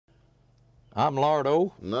I'm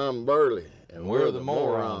Lardo. And I'm Burley. And we're the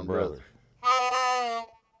Moron Brothers.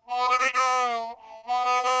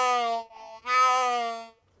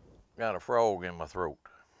 Got a frog in my throat.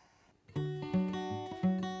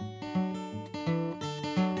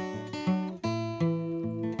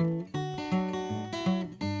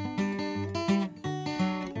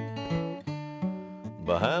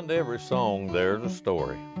 Behind every song there's a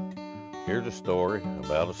story. Here's a story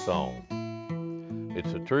about a song.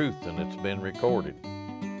 It's the truth and it's been recorded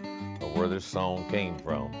of where this song came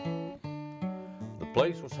from. The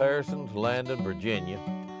place was Harrison's Landing, Virginia.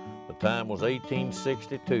 The time was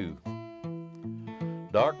 1862.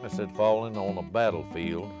 Darkness had fallen on a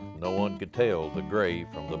battlefield. No one could tell the gray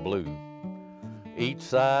from the blue. Each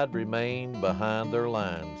side remained behind their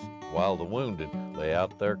lines while the wounded lay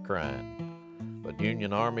out there crying. But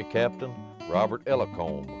Union Army Captain Robert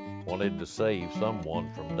Ellicombe wanted to save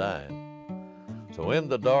someone from dying. So in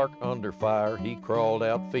the dark under fire he crawled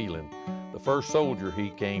out feeling the first soldier he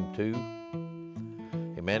came to.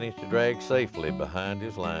 He managed to drag safely behind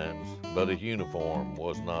his lines, but his uniform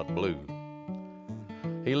was not blue.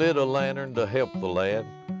 He lit a lantern to help the lad,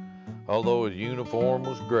 although his uniform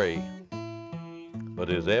was gray. But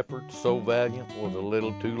his efforts so valiant was a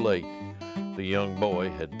little too late. The young boy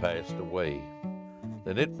had passed away.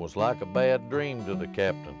 Then it was like a bad dream to the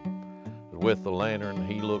captain. With the lantern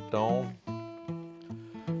he looked on.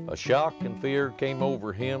 A shock and fear came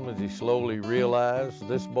over him as he slowly realized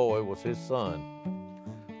this boy was his son.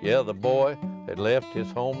 Yeah, the boy had left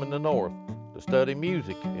his home in the north to study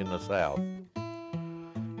music in the south.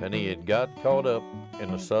 And he had got caught up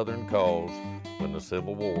in the southern cause when the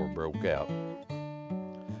Civil War broke out.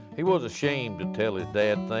 He was ashamed to tell his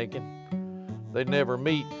dad, thinking they'd never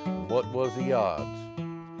meet, and what was the odds?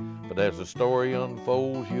 But as the story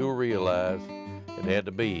unfolds, you'll realize it had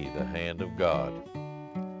to be the hand of God.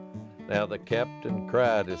 Now the captain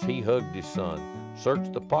cried as he hugged his son,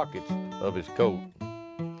 searched the pockets of his coat,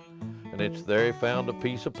 and it's there he found a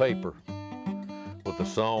piece of paper with the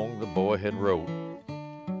song the boy had wrote.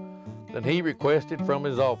 Then he requested from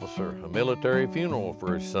his officer a military funeral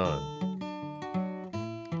for his son.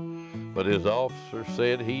 But his officer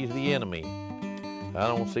said he's the enemy. I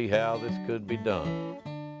don't see how this could be done.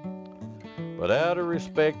 But out of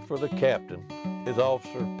respect for the captain, his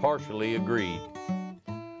officer partially agreed.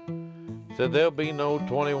 Said there'll be no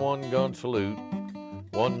 21-gun salute,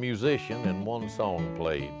 one musician and one song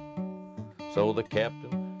played. So the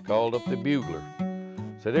captain called up the bugler.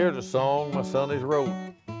 Said, here's a song my son has wrote.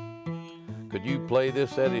 Could you play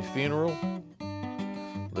this at his funeral?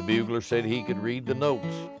 The bugler said he could read the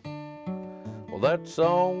notes. Well, that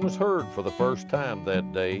song was heard for the first time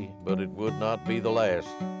that day, but it would not be the last.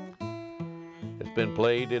 It's been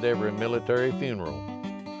played at every military funeral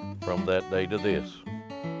from that day to this.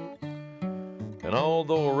 And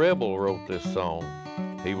although a rebel wrote this song,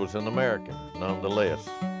 he was an American nonetheless.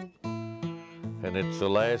 And it's the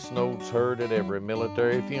last notes heard at every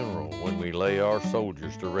military funeral when we lay our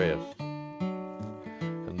soldiers to rest.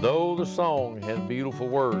 And though the song has beautiful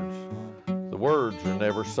words, the words are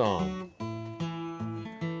never sung.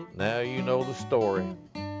 Now you know the story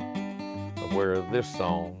of where this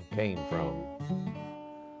song came from.